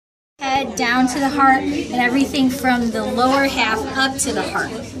head down to the heart, and everything from the lower half up to the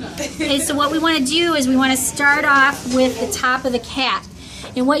heart. Okay, so what we want to do is we want to start off with the top of the cat.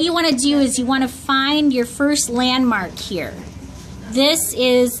 And what you want to do is you want to find your first landmark here. This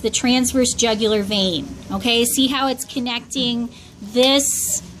is the transverse jugular vein. Okay, see how it's connecting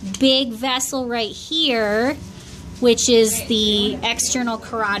this big vessel right here, which is the external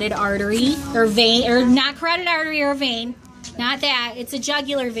carotid artery or vein, or not carotid artery or vein, not that, it's a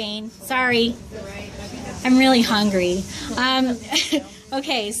jugular vein. Sorry, I'm really hungry.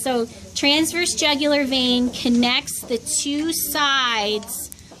 Okay, so transverse jugular vein connects the two sides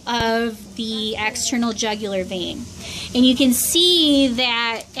of the external jugular vein. And you can see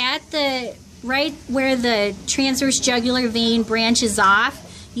that at the right where the transverse jugular vein branches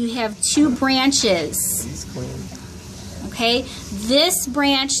off, you have two branches. Okay, this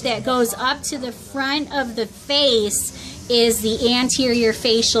branch that goes up to the front of the face is the anterior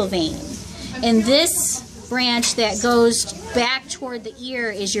facial vein. And this branch that goes back toward the ear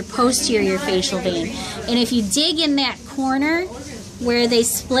is your posterior facial vein. And if you dig in that corner where they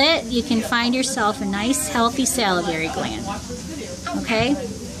split, you can find yourself a nice healthy salivary gland. Okay?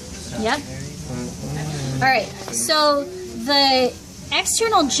 Yep. Alright, so the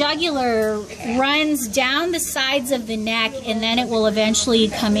external jugular runs down the sides of the neck, and then it will eventually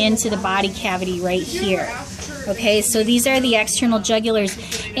come into the body cavity right here. Okay, so these are the external jugulars,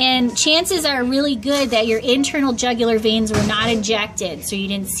 and chances are really good that your internal jugular veins were not injected, so you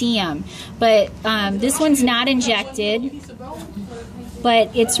didn't see them. But this one's not injected,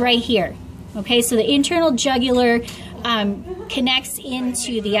 but it's right here. Okay, so the internal jugular connects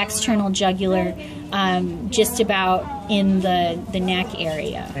into the external jugular just about in the neck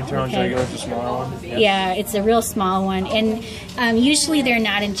area. Internal jugular is a smaller one? Yep. Yeah, it's a real small one, and usually they're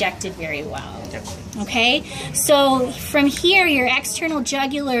not injected very well. Yep. Okay, so from here your external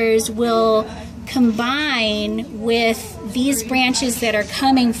jugulars will combine with these branches that are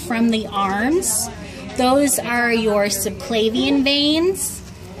coming from the arms. Those are your subclavian veins.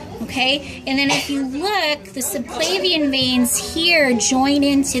 Okay, and then if you look, the subclavian veins here join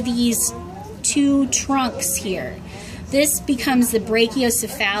into these two trunks here. This becomes the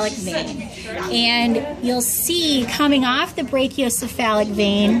brachiocephalic vein. And you'll see coming off the brachiocephalic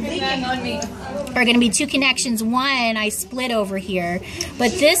vein are going to be two connections. One I split over here,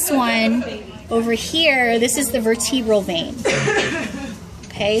 but this one over here, this is the vertebral vein.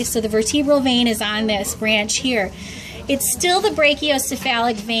 Okay, so the vertebral vein is on this branch here. It's still the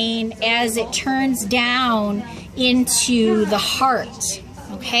brachiocephalic vein as it turns down into the heart.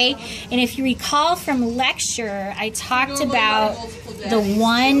 Okay, and if you recall from lecture, I talked about the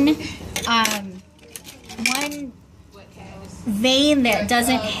one vein that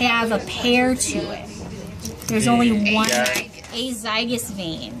doesn't have a pair to it. There's only one azygous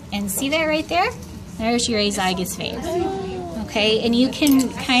vein, and see that right there? There's your azygous vein. Okay, and you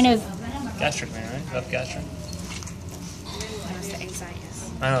can kind of gastric vein, right? Left gastric.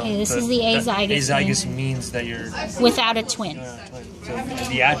 I know, okay, this is the azygous vein. Azygous means that you're without a twin. So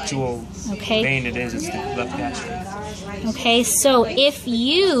the actual vein it is the left gastric. Okay, so if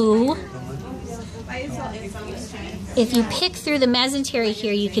you pick through the mesentery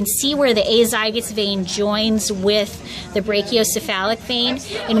here, you can see where the azygous vein joins with the brachiocephalic vein,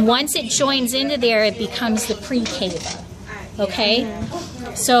 and once it joins into there, it becomes the precava. Okay,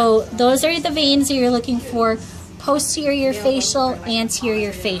 so those are the veins that you're looking for. Posterior facial,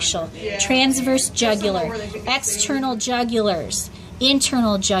 anterior facial, transverse jugular, external jugulars,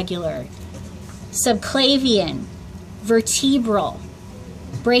 internal jugular, subclavian, vertebral,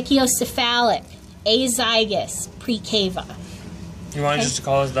 brachiocephalic, azygous, precava. You want just to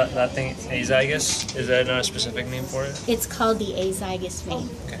call it that thing azygous? Is that not a specific name for it? It's called the azygous vein.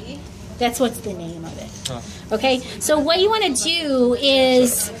 Okay. That's what's the name of it. Oh. Okay, so what you want to do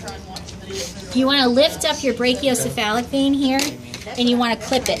is you want to lift up your brachiocephalic vein here, and you want to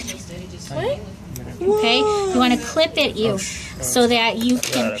clip it. What? Okay, you want to clip it so that you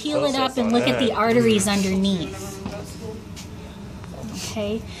can peel it up and look at the arteries underneath.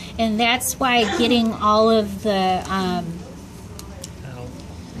 Okay, and that's why getting all of the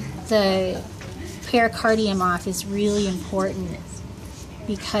pericardium off is really important,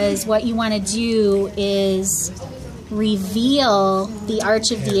 because what you want to do is reveal the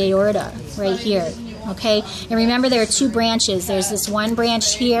arch of the aorta right here. Okay, and remember there are two branches. There's this one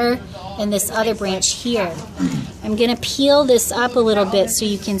branch here and this other branch here. I'm going to peel this up a little bit so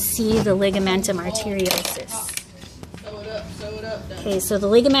you can see the ligamentum arteriosus. Okay, so the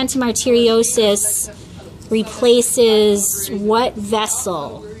ligamentum arteriosus replaces what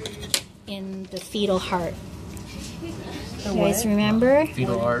vessel in the fetal heart? You guys remember?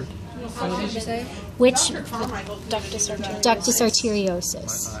 Fetal heart. What did you say? Which? Ductus arteriosus. Ductus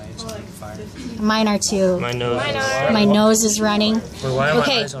arteriosus. Mine are too. My nose. My nose is running. Wait, why are my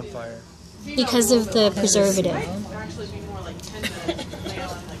Okay. eyes on fire? Because of the preservative. I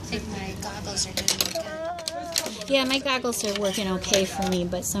think my goggles are doing good. Yeah, my goggles are working okay for me,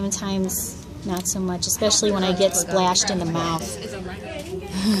 but sometimes not so much, especially when I get splashed in the mouth.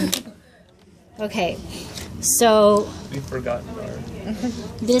 Okay, so We forgot.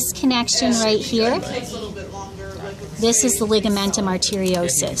 this connection right here, this is the ligamentum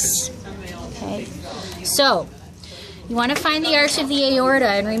arteriosus. Okay, so you want to find the arch of the aorta,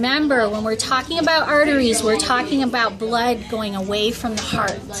 and remember, when we're talking about arteries, we're talking about blood going away from the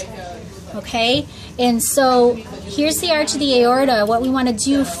heart. Okay, and so here's the arch of the aorta. What we want to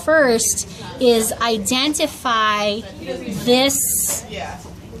do first is identify this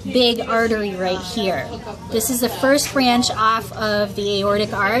big artery right here. This is the first branch off of the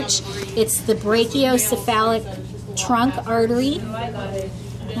aortic arch. It's the brachiocephalic trunk artery.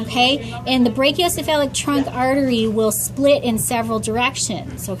 Okay, and the brachiocephalic trunk artery will split in several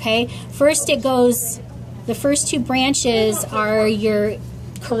directions. Okay, first it goes, the first two branches are your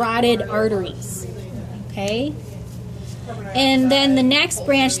carotid arteries. Okay, and then the next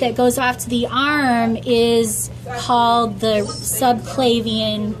branch that goes off to the arm is called the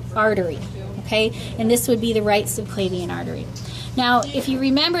subclavian artery. Okay, and this would be the right subclavian artery. Now, if you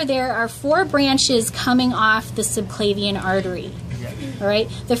remember, there are 4 branches coming off the subclavian artery. All right,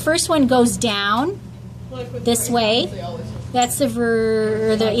 the first one goes down this way. That's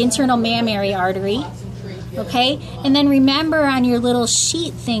the internal mammary artery. Okay, and then remember on your little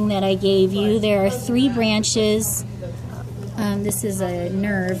sheet thing that I gave you, there are 3 branches. This is a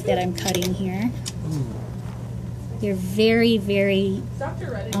nerve that I'm cutting here. They're very, very,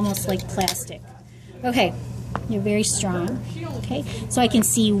 almost like plastic. Okay, they're very strong. Okay, so I can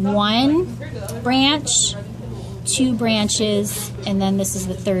see 1 branch, 2 branches, and then this is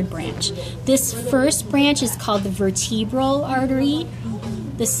the 3rd branch. This first branch is called the vertebral artery.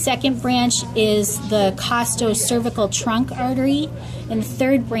 The second branch is the costocervical trunk artery, and the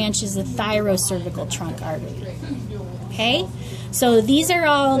 3rd branch is the thyrocervical trunk artery. Okay, so these are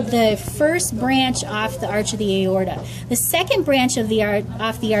all the first branch off the arch of the aorta. The second branch of the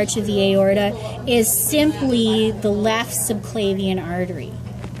off the arch of the aorta is simply the left subclavian artery.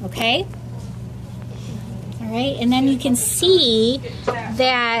 Okay. All right, and then you can see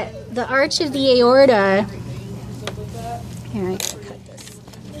that the arch of the aorta. Here, I gotta cut this.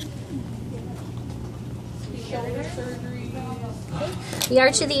 The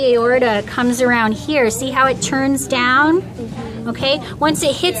arch of the aorta comes around here. See how it turns down? Okay. Once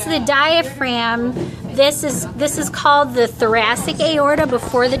it hits the diaphragm, this is called the thoracic aorta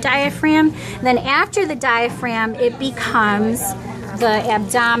before the diaphragm. Then after the diaphragm, it becomes the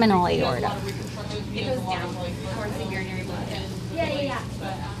abdominal aorta. It goes down towards the urinary bladder. Yeah.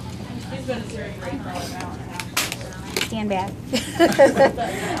 Stand back.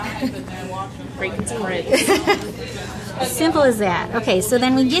 Breaking some ribs. Simple as that. Okay, so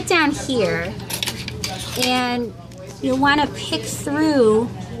then we get down here, and you'll want to pick through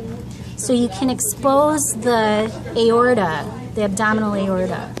so you can expose the aorta, the abdominal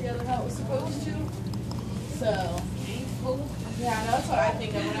aorta. So, yeah, that's what I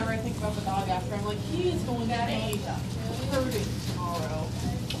think of whenever I think about the dog after. I'm like, he is going to be hurting tomorrow.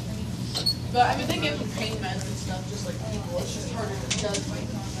 But I mean, they give him pain meds and stuff, just like people. It's just harder to judge like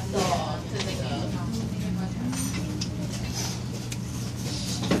the dog to think of.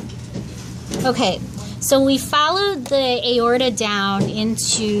 Okay, so we followed the aorta down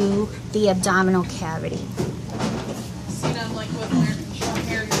into the abdominal cavity. See them like with American short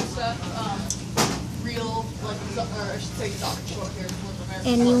hair and stuff, real, like, or I should say exotic short hair.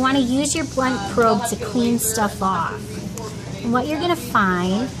 And you want to use your blunt probe to clean stuff off. And what you're going to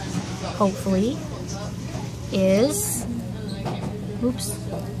find, hopefully, is, oops,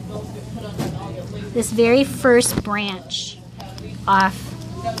 this very first branch off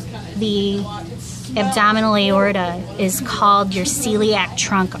the abdominal aorta is called your celiac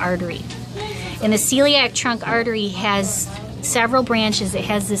trunk artery. And the celiac trunk artery has several branches. It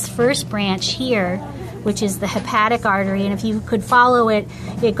has this first branch here, which is the hepatic artery, and if you could follow it,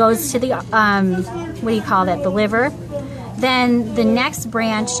 it goes to the, what do you call that, the liver. Then the next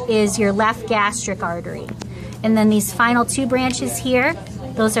branch is your left gastric artery. And then these final 2 branches here,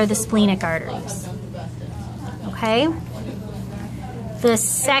 those are the splenic arteries. Okay? The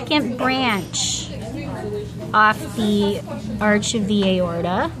second branch off the arch of the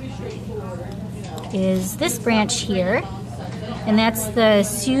aorta is this branch here, and that's the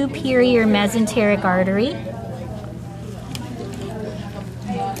superior mesenteric artery.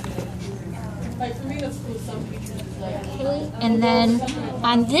 Like for me, that's cool. Some features like. Okay, and then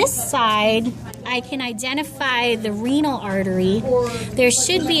on this side, I can identify the renal artery. There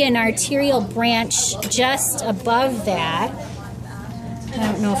should be an arterial branch just above that. I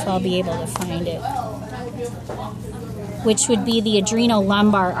don't know if I'll be able to find it. Which would be the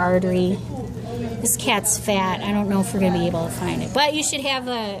adrenolumbar artery. This cat's fat. I don't know if we're going to be able to find it. But you should have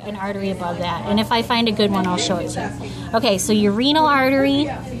an artery above that. And if I find a good one, I'll show it to you. Okay, so your renal artery.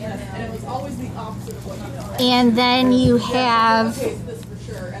 And then you have,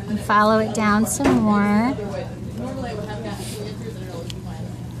 follow it down some more.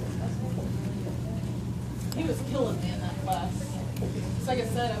 He was killing me in that class. So like I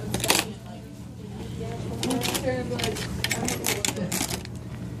said, I was studying like,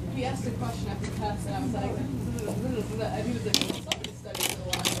 he asked a question after the test, and I was like, and he was like, well, somebody studied for the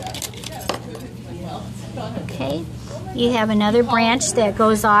last test. Yeah, well, okay, you have another branch that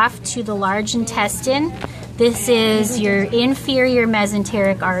goes off to the large intestine. This is your inferior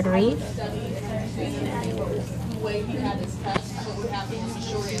mesenteric artery.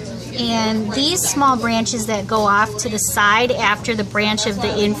 And these small branches that go off to the side after the branch of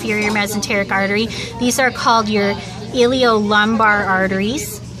the inferior mesenteric artery, these are called your iliolumbar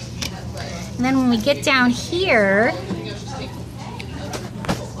arteries. And then when we get down here,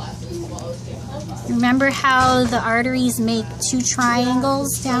 remember how the arteries make two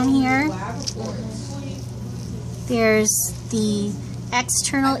triangles down here? There's the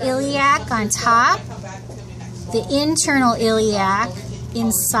external iliac on top, the internal iliac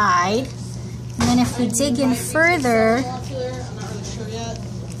inside, and then if we dig in further,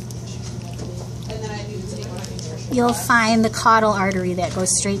 you'll find the caudal artery that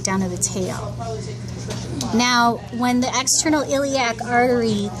goes straight down to the tail. Now, when the external iliac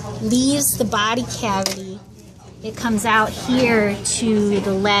artery leaves the body cavity, it comes out here to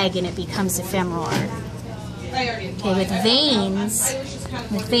the leg and it becomes the femoral artery. Okay, with veins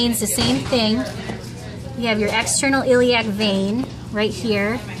the same thing. You have your external iliac vein right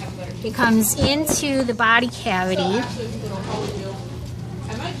here. It comes into the body cavity.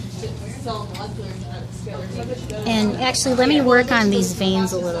 And actually, let me work on these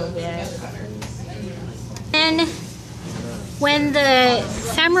veins a little bit. And when the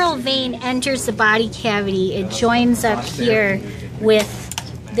femoral vein enters the body cavity, it joins up here with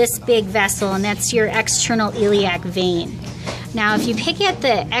this big vessel, and that's your external iliac vein. Now, if you pick at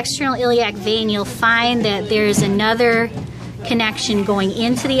the external iliac vein, you'll find that there's another connection going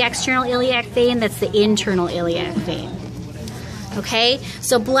into the external iliac vein. That's the internal iliac vein. Okay,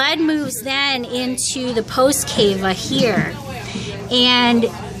 so blood moves then into the post cava here, and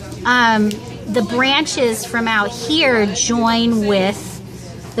the branches from out here join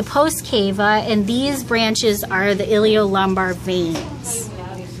with the post cava, and these branches are the iliolumbar veins.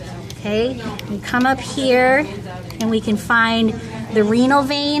 Okay, we come up here and we can find the renal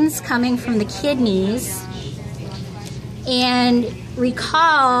veins coming from the kidneys. And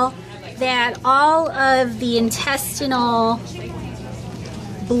recall that all of the intestinal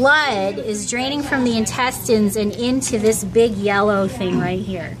blood is draining from the intestines and into this big yellow thing right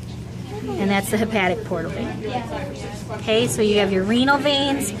here. And that's the hepatic portal vein. Okay, so you have your renal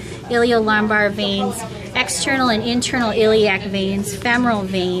veins, iliolumbar veins, external and internal iliac veins, femoral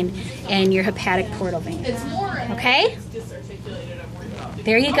vein, and your hepatic portal vein. Okay?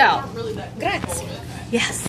 There you go. Grazie. Yes.